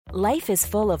Life is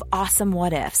full of awesome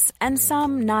what-ifs, and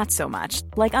some not so much,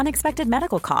 like unexpected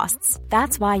medical costs.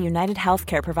 That's why United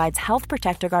Healthcare provides Health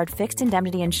Protector Guard fixed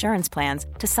indemnity insurance plans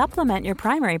to supplement your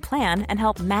primary plan and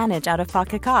help manage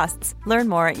out-of-pocket costs. Learn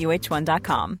more at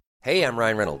uh1.com. Hey, I'm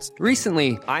Ryan Reynolds.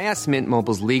 Recently, I asked Mint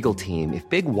Mobile's legal team if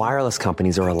big wireless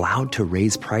companies are allowed to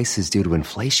raise prices due to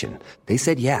inflation. They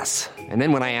said yes. And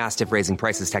then when I asked if raising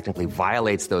prices technically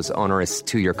violates those onerous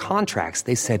two-year contracts,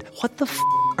 they said, "What the f***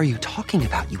 are you talking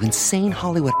about, you insane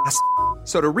Hollywood ass?"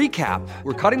 So to recap,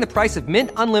 we're cutting the price of Mint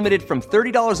Unlimited from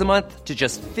 $30 a month to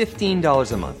just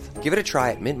 $15 a month. Give it a try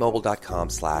at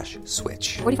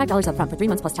mintmobile.com/switch. $45 up front for 3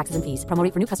 months plus taxes and fees. Promo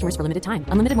rate for new customers for limited time.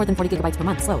 Unlimited more than 40 gigabytes per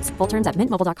month. Slows full terms at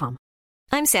mintmobile.com.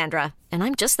 I'm Sandra, and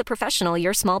I'm just the professional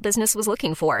your small business was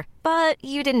looking for. But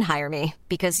you didn't hire me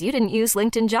because you didn't use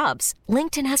LinkedIn Jobs.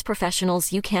 LinkedIn has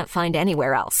professionals you can't find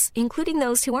anywhere else, including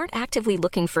those who aren't actively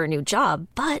looking for a new job,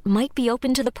 but might be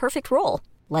open to the perfect role,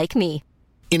 like me.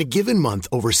 In a given month,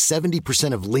 over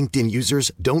 70% of LinkedIn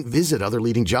users don't visit other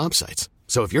leading job sites.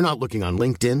 So if you're not looking on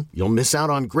LinkedIn, you'll miss out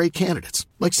on great candidates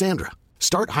like Sandra.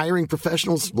 Start hiring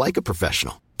professionals like a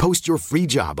professional. Post your free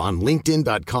job on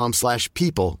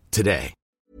linkedin.com/people today.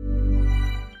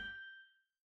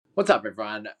 What's up,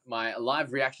 everyone? My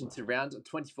live reaction to round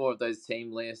 24 of those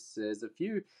team lists. There's a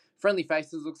few friendly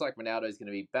faces. Looks like Ronaldo's going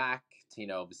to be back.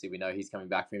 Tino, obviously, we know he's coming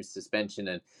back from his suspension,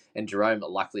 and Jerome are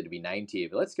likely to be named here.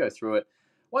 But let's go through it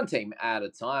one team at a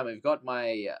time. We've got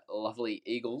my lovely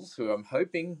Eagles, who I'm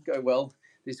hoping go well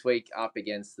this week up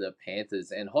against the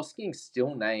Panthers. And Hosking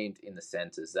still named in the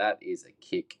centres. That is a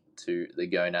kick to the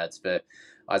gonads for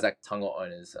Isaac Tungo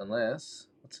owners. Unless,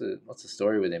 what's the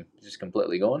story with him? Just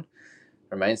completely gone.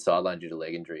 Remains sidelined due to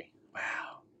leg injury.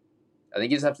 Wow. I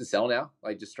think you just have to sell now,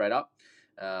 like just straight up.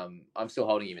 I'm still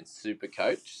holding him in Super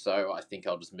Coach, so I think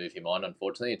I'll just move him on.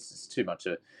 Unfortunately, it's just too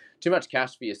much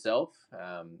cash for yourself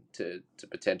to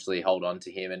potentially hold on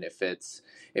to him. And if it's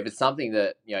something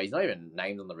that, you know, he's not even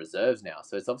named on the reserves now,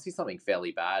 so it's obviously something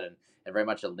fairly bad and very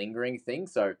much a lingering thing.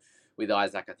 So with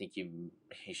Isaac, I think you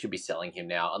should be selling him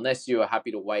now, unless you are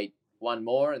happy to wait one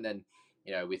more and then,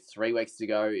 you know, with 3 weeks to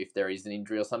go, if there is an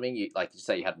injury or something, you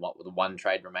say you had one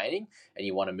trade remaining and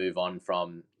you want to move on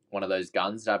from one of those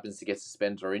guns that happens to get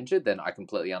suspended or injured, then I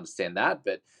completely understand that.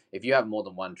 But if you have more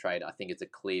than one trade, I think it's a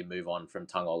clear move on from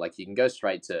Tungo. Like, you can go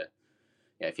straight to,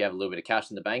 you know, if you have a little bit of cash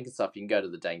in the bank and stuff, you can go to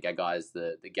the Dane guys,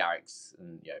 the Garricks,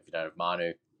 and, you know, if you don't have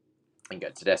Manu, and go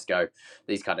Tedesco.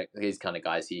 These kind of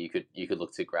guys here you could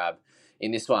look to grab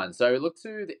in this one. So look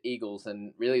to the Eagles,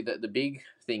 and really the big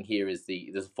thing here is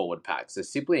the forward pack. So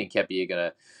Sipley and Kepi are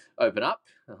going to open up.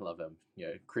 I love them, you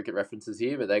know, cricket references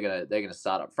here, but they're gonna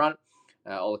start up front.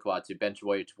 Olakwatu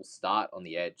Benchaboy will start on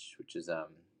the edge, which is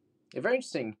very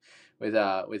interesting with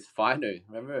Fainu.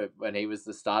 Remember when he was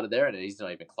the starter there, and he's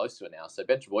not even close to it now. So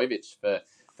Benchaboyevich, for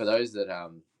those that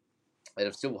are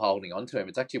still holding on to him,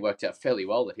 it's actually worked out fairly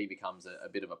well that he becomes a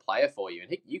bit of a player for you,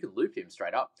 and you can loop him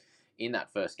straight up in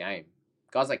that first game.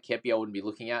 Guys like Kepi I wouldn't be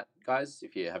looking at, guys,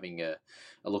 if you're having a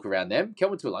look around them.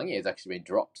 Kelvin Tuilagi has actually been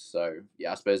dropped. So,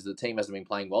 yeah, I suppose the team hasn't been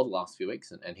playing well the last few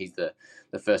weeks, and he's the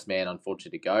first man,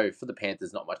 unfortunately, to go. For the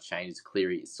Panthers, not much change.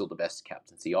 Cleary is still the best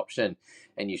captaincy option,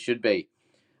 and you should be.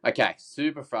 Okay,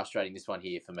 super frustrating this one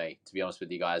here for me, to be honest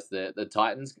with you guys. The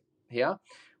Titans here,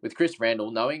 with Chris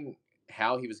Randall, knowing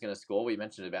how he was going to score. We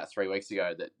mentioned about 3 weeks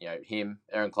ago that, you know, him,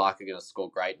 Aaron Clark are going to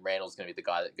score great, and Randall's going to be the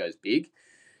guy that goes big.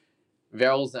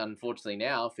 Verrills, unfortunately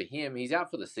now, for him, he's out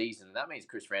for the season, and that means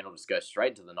Chris Randall just goes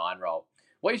straight to the 9 role.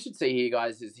 What you should see here,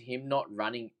 guys, is him not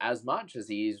running as much as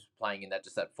he is playing in that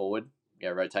forward, you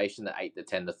know, rotation, the 8, the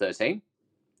 10, the 13.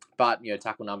 But, you know,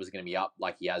 tackle numbers are going to be up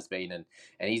like he has been, and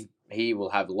he will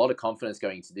have a lot of confidence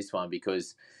going into this one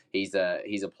because he's a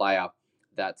player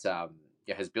that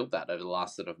has built that over the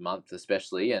last sort of month,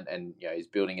 especially, and you know, he's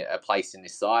building a place in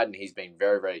this side, and he's been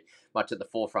very, very much at the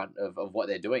forefront of what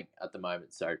they're doing at the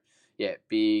moment. So, yeah,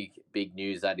 big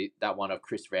news that one of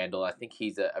Chris Randall. I think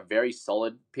he's a very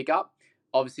solid pickup.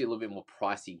 Obviously, a little bit more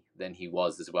pricey than he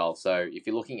was as well. So if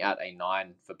you're looking at a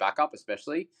 9 for backup,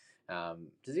 especially,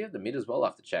 does he have the mid as well? I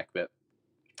have to check. But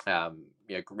you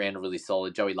know, Randall really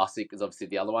solid. Joey Lussick is obviously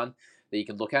the other one that you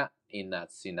can look at in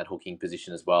that hooking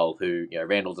position as well. Who, you know,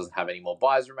 Randall doesn't have any more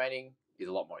buys remaining. He's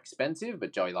a lot more expensive,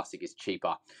 but Joey Lussick is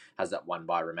cheaper. Has that 1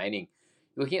 buy remaining.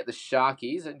 Looking at the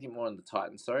Sharkies, anything more on the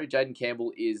Titans? Sorry, Jaden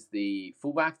Campbell is the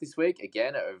fullback this week.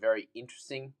 Again, a very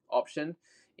interesting option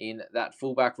in that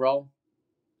fullback role.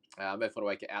 Both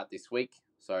Wake out this week,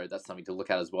 so that's something to look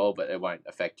at as well, but it won't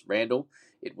affect Randall.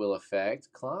 It will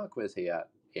affect Clark. Where's he at?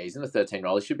 Yeah, he's in the 13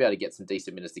 role. He should be able to get some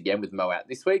decent minutes again with Mo out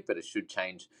this week, but it should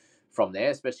change from there,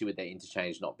 especially with their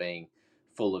interchange not being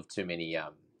full of too many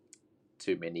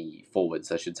too many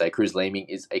forwards, I should say. Cruz Leeming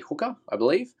is a hooker, I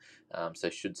believe, so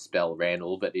should spell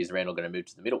Randall, but is Randall going to move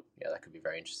to the middle? Yeah, that could be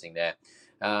very interesting there.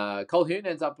 Colquhoun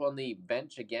ends up on the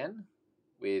bench again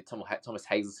with Thomas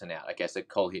Hazelton out. Okay, so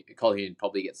Colquhoun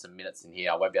probably gets some minutes in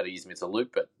here. I won't be able to use him as a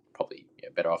loop, but probably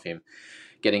better off him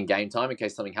getting game time in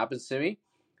case something happens to me.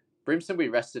 Brimson will be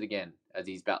rested again as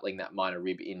he's battling that minor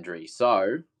rib injury.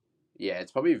 So, yeah,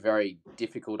 it's probably very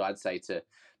difficult, I'd say, to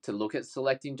look at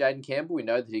selecting Jayden Campbell. We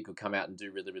know that he could come out and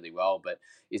do really, really well, but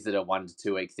is it a 1 to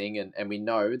 2 week thing? And we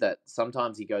know that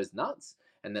sometimes he goes nuts,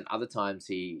 and then other times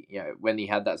when he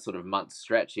had that sort of month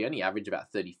stretch, he only averaged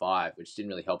about 35, which didn't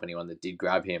really help anyone that did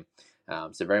grab him.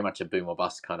 So very much a boom or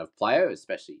bust kind of player,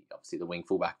 especially obviously the wing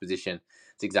fullback position.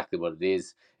 It's exactly what it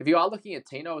is. If you are looking at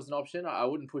Tino as an option, I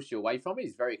wouldn't push you away from it.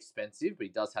 He's very expensive, but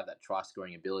he does have that try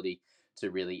scoring ability to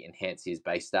really enhance his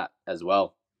base stat as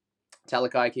well.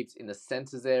 Talakai keeps in the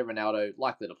centres there. Ronaldo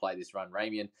likely to play this run.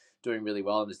 Ramian doing really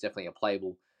well and is definitely a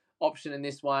playable option in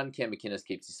this one. Cam McInnes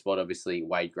keeps his spot, obviously.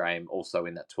 Wade Graham also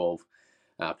in that 12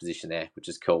 position there, which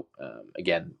is cool.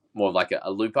 Again, more of like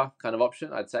a looper kind of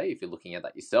option, I'd say, if you're looking at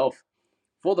that yourself.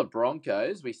 For the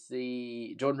Broncos, we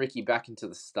see Jordan Ricky back into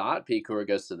the start. Pia Kura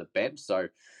goes to the bench. So,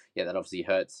 yeah, that obviously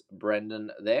hurts Brendan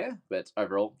there. But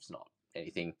overall, it's not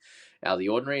anything out of the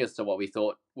ordinary as to what we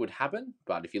thought would happen.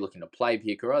 But if you're looking to play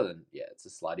Pia Kura, then, yeah, it's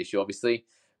a slight issue, obviously.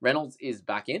 Reynolds is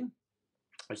back in,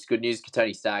 which is good news.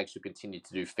 Katoni Staggs should continue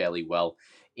to do fairly well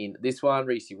in this one.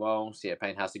 Reece Wong,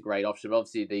 Payne has a great option. But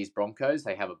obviously, these Broncos,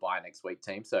 they have a bye next week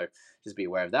team. So just be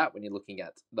aware of that when you're looking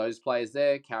at those players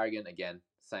there. Carrigan, again,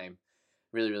 same.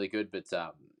 Really, really good, but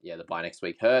the bye next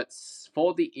week hurts.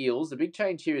 For the Eels, the big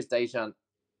change here is Dejan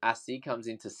Assi comes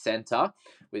into centre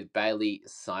with Bailey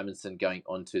Simonson going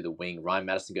onto the wing. Ryan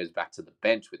Madison goes back to the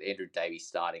bench with Andrew Davies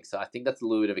starting. So I think that's a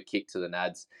little bit of a kick to the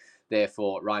Nads there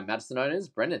for Ryan Madison owners.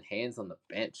 Brendan Hands on the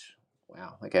bench.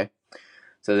 Wow, okay.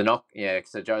 So they're not,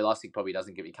 so Joe Lussick probably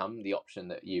doesn't become the option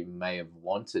that you may have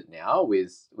wanted now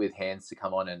with Hands to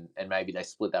come on and maybe they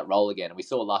split that role again. And we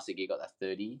saw Lussick, he got that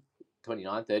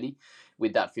 29-30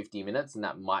 with that 50 minutes, and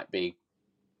that might be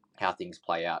how things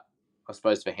play out. I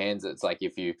suppose for Hands, it's like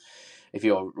if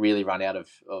you're really run out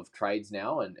of trades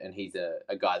now, and he's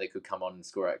a guy that could come on and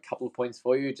score a couple of points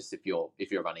for you, just if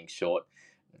you're running short,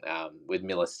 with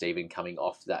Miller Steven coming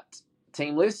off that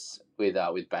team list, with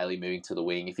Bailey moving to the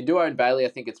wing. If you do own Bailey, I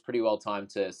think it's pretty well time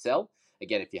to sell.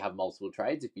 Again, if you have multiple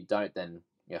trades. If you don't, then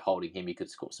you're holding him. You could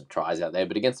score some tries out there.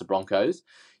 But against the Broncos,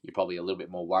 you're probably a little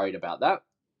bit more worried about that.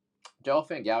 Joel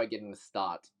Fangawa getting the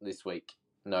start this week.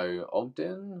 No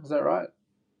Ogden, is that right?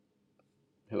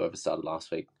 Whoever started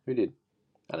last week. Who did?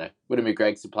 I don't know. Would have been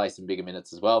Greggs to play some bigger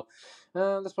minutes as well.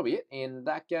 That's probably it in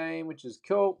that game, which is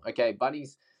cool. Okay,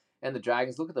 Bunnies and the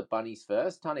Dragons. Look at the Bunnies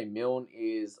first. Tane Milne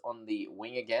is on the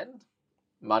wing again.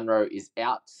 Munro is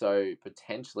out, so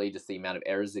potentially just the amount of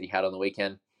errors that he had on the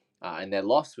weekend and their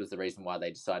loss was the reason why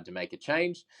they decided to make a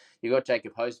change. You got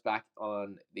Jacob Host back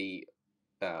on the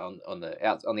on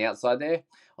the outside there,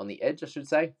 on the edge, I should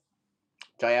say.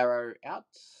 Jai Arrow out.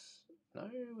 No,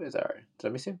 where's Arrow? Did I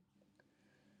miss him?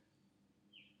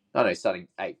 Oh no, he's starting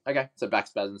 8. Okay, so back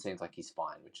spasm seems like he's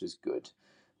fine, which is good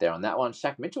there on that one.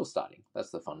 Shaq Mitchell starting. That's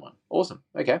the fun one. Awesome.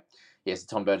 Okay. Yes,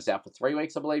 Tom Bird is out for 3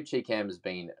 weeks, I believe. Cheekham has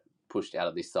been pushed out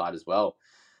of this side as well.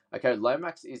 Okay,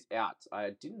 Lomax is out. I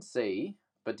didn't see,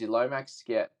 but did Lomax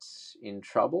get in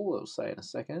trouble? I'll say in a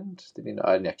second. I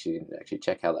didn't actually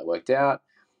check how that worked out.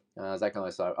 Zach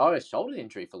Alonso. Oh, a shoulder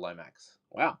injury for Lomax.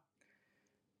 Wow.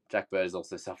 Jack Bird has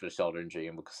also suffered a shoulder injury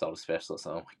and will consult a specialist.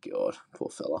 Oh my God, poor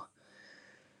fella.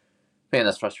 Man,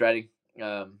 that's frustrating.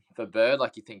 For Bird,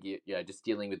 like you think, just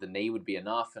dealing with the knee would be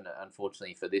enough, and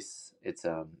unfortunately for this, it's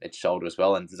shoulder as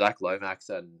well. And Zach Lomax,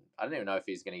 and I don't even know if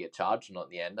he's going to get charged or not in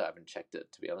the end. I haven't checked it,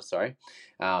 to be honest. Sorry,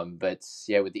 but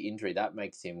yeah, with the injury, that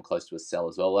makes him close to a sell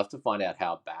as well. We'll have to find out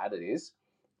how bad it is,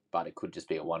 but it could just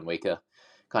be a 1 weeker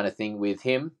kind of thing with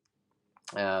him.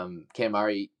 Cam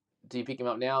Murray, do you pick him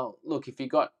up now? Look, if you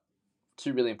got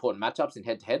 2 really important matchups in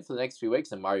head-to-head for the next few weeks,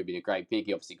 then Murray would be a great pick.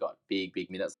 He obviously got big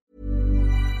minutes.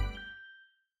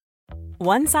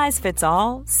 One size fits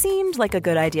all seemed like a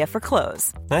good idea for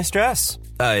clothes. Nice dress.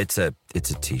 It's a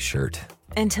t-shirt.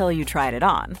 Until you tried it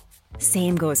on.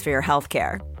 Same goes for your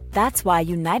healthcare. That's why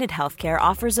United Healthcare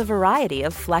offers a variety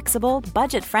of flexible,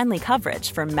 budget-friendly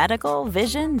coverage for medical,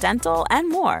 vision, dental, and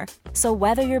more. So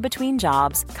whether you're between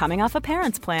jobs, coming off a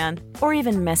parent's plan, or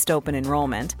even missed open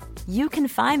enrollment, you can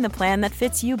find the plan that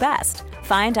fits you best.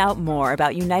 Find out more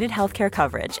about United Healthcare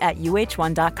coverage at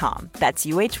uh1.com. That's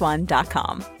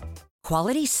uh1.com.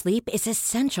 Quality sleep is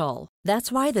essential.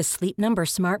 That's why the Sleep Number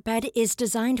Smart Bed is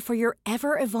designed for your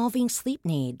ever-evolving sleep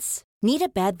needs. Need a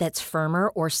bed that's firmer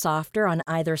or softer on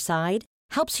either side?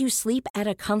 Helps you sleep at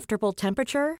a comfortable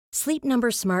temperature? Sleep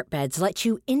Number Smart Beds let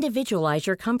you individualize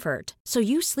your comfort so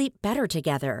you sleep better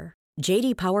together.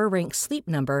 JD Power ranks Sleep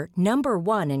Number number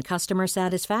 1 in customer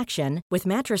satisfaction with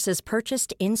mattresses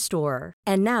purchased in-store.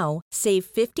 And now, save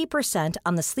 50%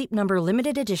 on the Sleep Number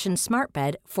Limited Edition Smart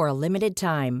Bed for a limited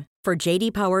time. For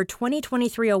JD Power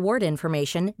 2023 award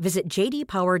information, visit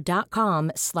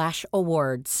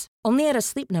jdpower.com/awards. Only at a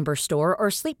Sleep Number store or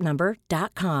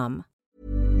sleepnumber.com.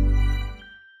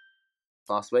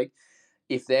 Last week,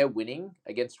 if they're winning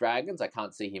against Dragons, I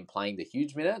can't see him playing the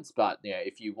huge minutes. But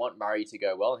if you want Murray to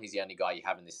go well, he's the only guy you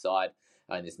have in this side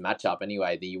in this matchup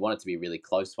anyway. Then you want it to be a really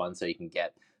close one so you can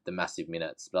get the massive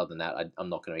minutes. But other than that, I'm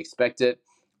not going to expect it.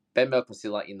 Ben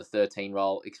Melchizedek in the 13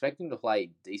 role, expecting to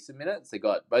play decent minutes. They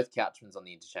got both Couchmans on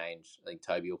the interchange. I think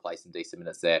Toby will play some decent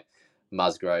minutes there.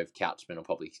 Musgrove, Couchman will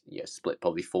probably split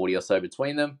probably 40 or so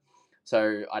between them.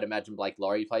 So I'd imagine Blake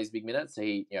Laurie plays big minutes. So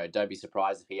he, don't be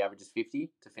surprised if he averages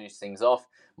 50 to finish things off.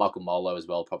 Michael Molo as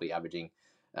well, probably averaging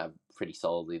pretty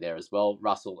solidly there as well.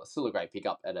 Russell, still a great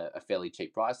pickup at a fairly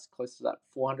cheap price, close to that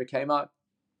 400k mark.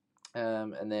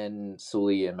 And then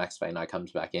Sully and Max Fainai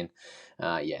comes back in.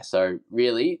 So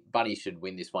really, Bunny should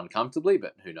win this one comfortably,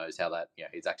 but who knows how that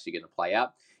is actually going to play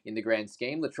out in the grand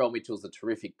scheme. Latrell Mitchell's a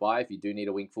terrific buy if you do need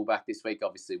a wing fullback this week,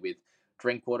 obviously with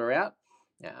Drinkwater out.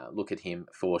 Look at him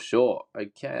for sure.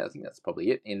 Okay, I think that's probably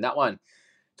it in that one.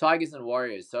 Tigers and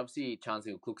Warriors. So obviously,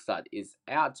 Chancellor Klukstad is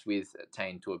out with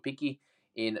Tain Tuapiki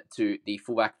into the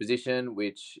fullback position,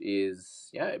 which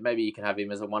is, maybe you can have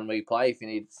him as a one-week play if you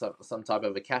need some type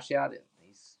of a cash out.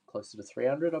 He's closer to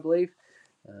 300, I believe,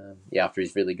 after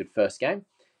his really good first game.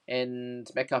 And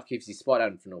Metcalf keeps his spot.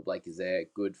 Adam Fanua-Blake is there.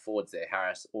 Good. Ford's there.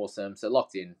 Harris, awesome. So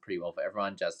locked in pretty well for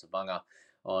everyone. Jazz Tabunga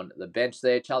on the bench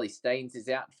there. Charlie Staines is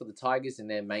out for the Tigers in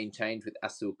their main change with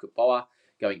Asul Kapoa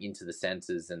going into the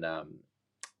centres. And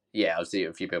obviously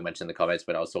a few people mentioned in the comments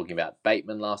when I was talking about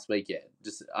Bateman last week.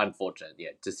 Just unfortunate.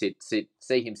 To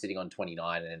see him sitting on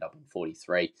 29 and end up on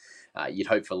 43. You'd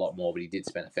hope for a lot more, but he did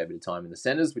spend a fair bit of time in the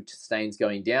centres, which Staines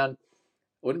going down.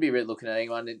 Wouldn't be really looking at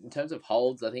anyone. In terms of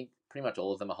holds, I think pretty much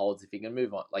all of them are holds. If you can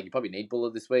move on, you probably need Buller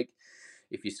this week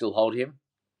if you still hold him.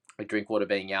 With Drinkwater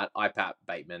being out, IPAP,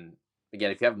 Bateman. Again,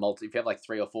 if you have like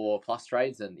 3 or 4 plus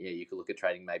trades, then you could look at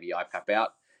trading maybe IPAP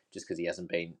out just because he hasn't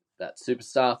been that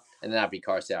superstar. And then Avi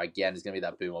Coruscant again is going to be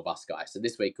that boom or bust guy. So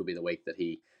this week could be the week that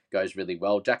he goes really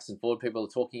well. Jackson Ford, people are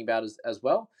talking about as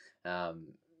well.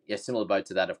 Similar boat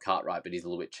to that of Cartwright, but he's a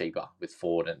little bit cheaper with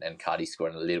Ford and Carty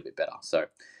scoring a little bit better. So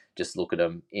just look at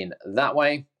him in that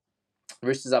way.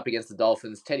 Roosters up against the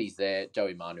Dolphins. Teddy's there.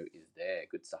 Joey Manu is there.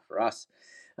 Good stuff for us.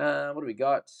 What do we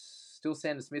got? Still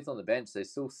Sanders Smith on the bench. They're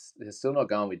still not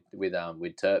going with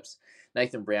Terps.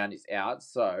 Nathan Brown is out,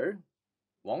 so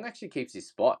Wong actually keeps his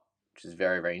spot, which is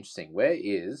very, very interesting.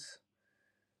 Where's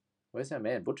our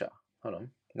man Butcher? Hold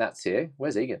on, Nat's here.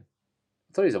 Where's Egan?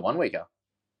 I thought he was a 1 weeker.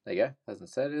 There you go. Hasn't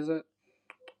said, is it?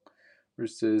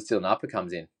 Roosters still Napa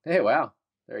comes in. Yeah, wow,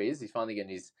 there he is. He's finally getting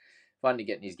his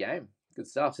game. Good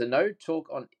stuff. So no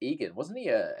talk on Egan. Wasn't he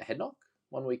a head knock?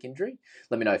 1 week injury.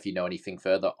 Let me know if you know anything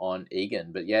further on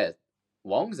Egan. But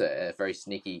Wong's a very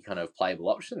sneaky kind of playable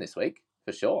option this week,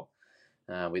 for sure,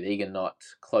 with Egan not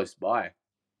close by.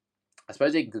 I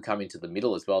suppose Egan could come into the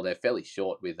middle as well. They're fairly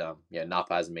short with,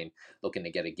 Napa hasn't been looking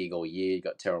to get a gig all year. You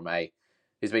got Terrell May,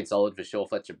 who's been solid for sure.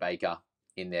 Fletcher Baker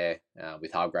in there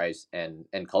with Hargraves and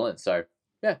Collins. So,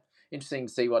 interesting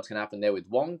to see what's going to happen there with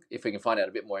Wong. If we can find out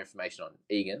a bit more information on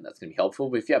Egan, that's going to be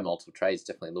helpful. But if you have multiple trades,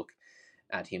 definitely look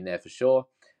at him there for sure.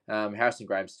 Harrison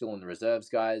Graham still in the reserves,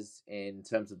 guys. In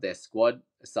terms of their squad,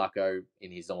 Sako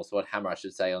in his normal squad, Hammer, I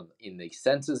should say, in the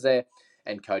centres there,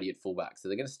 and Cody at fullback. So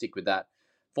they're going to stick with that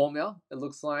formula, it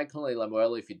looks like. Connolly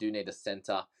Lamuelu, if you do need a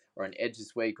centre or an edge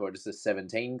this week, or just a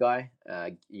 17 guy,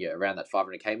 around that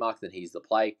 500k mark, then he's the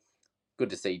play.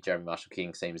 Good to see Jeremy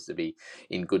Marshall-King seems to be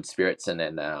in good spirits and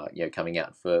then coming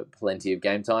out for plenty of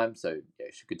game time. So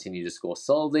should continue to score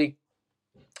solidly.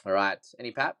 All right,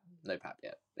 any Pap? No Pap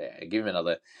yet. Yeah, give him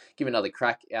another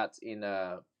crack out in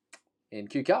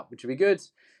Q Cup, which would be good.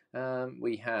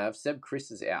 We have Seb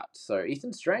Chris is out, so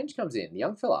Ethan Strange comes in, the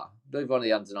young fella, I believe one of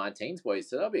the under-19s boys.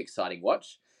 So that'll be an exciting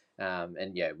watch,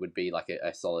 it would be like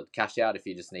a solid cash out if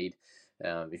you just need,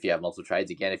 if you have multiple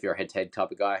trades. Again, if you're a head-to-head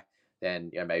type of guy,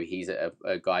 then maybe he's a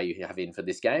guy you have in for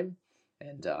this game,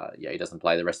 and he doesn't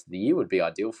play the rest of the year. Would be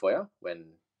ideal for you.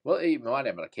 He might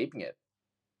end up keeping it,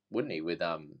 wouldn't he?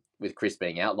 With Chris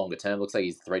being out longer term, looks like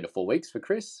he's 3 to 4 weeks for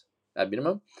Chris at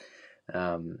minimum.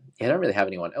 Don't really have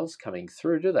anyone else coming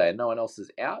through, do they? No one else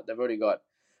is out. They've already got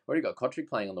Kotrick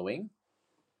playing on the wing.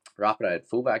 Rapido at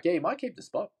fullback. Yeah, he might keep the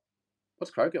spot. What's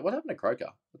Croker? What happened to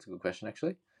Croker? That's a good question,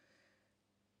 actually.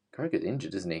 Croker's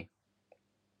injured, isn't he?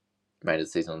 Made a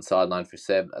season on the sideline for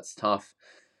Seb. That's tough.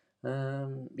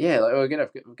 We're gonna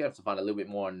have to find a little bit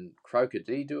more on Croker.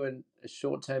 Did he do a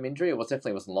short-term injury? Or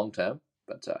definitely wasn't long-term.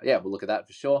 But we'll look at that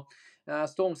for sure.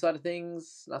 Storm side of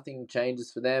things, nothing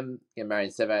changes for them. Marion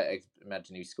Seve, I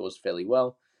imagine he scores fairly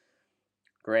well.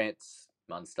 Grants,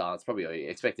 Munster. It's probably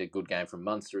expected a good game from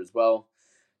Munster as well.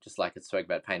 Just like it spoke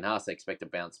about Payne Haas, I expect a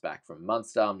bounce back from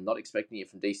Munster. I'm not expecting it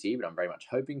from DC, but I'm very much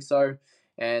hoping so.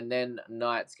 And then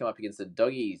Knights come up against the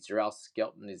Doggies. Jarrell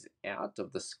Skelton is out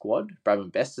of the squad.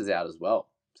 Bradman Best is out as well.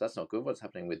 So that's not good. What's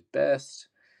happening with Best?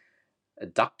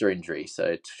 Adductor injury.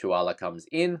 So Tuala comes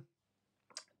in.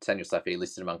 Samuel Slaffy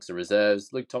listed amongst the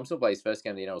reserves. Luke Thompson plays first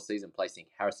game of the NRL season, placing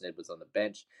Harrison Edwards on the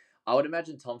bench. I would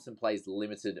imagine Thompson plays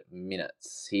limited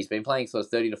minutes. He's been playing sort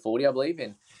of 30 to 40, I believe,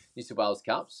 in New South Wales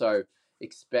Cup. So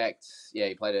expect,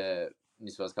 he played a New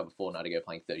South Wales Cup a fortnight ago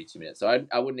playing 32 minutes. So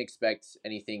I wouldn't expect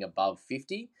anything above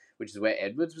 50, which is where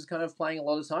Edwards was kind of playing a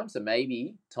lot of time. So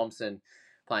maybe Thompson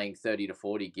playing 30 to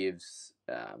 40 gives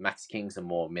Max King some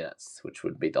more minutes, which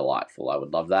would be delightful. I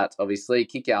would love that, obviously.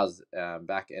 Kickout's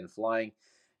back and flying.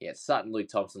 Yeah, Sutton, Luke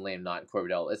Thompson, Liam Knight, and Corey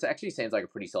Riddell. It actually seems like a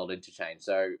pretty solid interchange.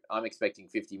 So I'm expecting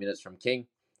 50 minutes from King.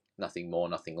 Nothing more,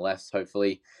 nothing less,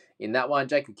 hopefully. In that one,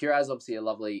 Jacob Kiraz, obviously a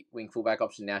lovely wing fullback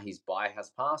option. Now his buy has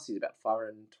passed. He's about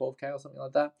 512k or something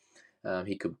like that.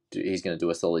 He's going to do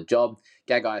a solid job.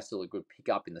 Gagai is still a good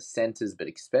pickup in the centres, but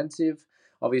expensive,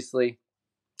 obviously.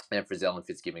 And Frizzell and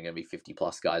Fitzgibbon are going to be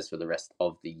 50-plus guys for the rest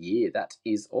of the year. That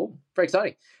is all. Very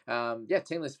exciting.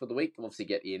 Team list for the week. We'll obviously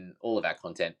get in all of our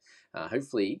content.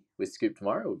 Hopefully, with Scoop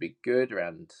tomorrow, it would be good.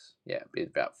 Around,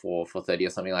 about 4:30 or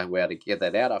something like that. We're able to get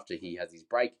that out after he has his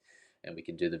break. And we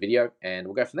can do the video. And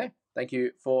we'll go from there. Thank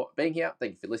you for being here.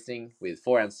 Thank you for listening with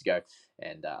 4 rounds to go.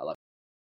 And I love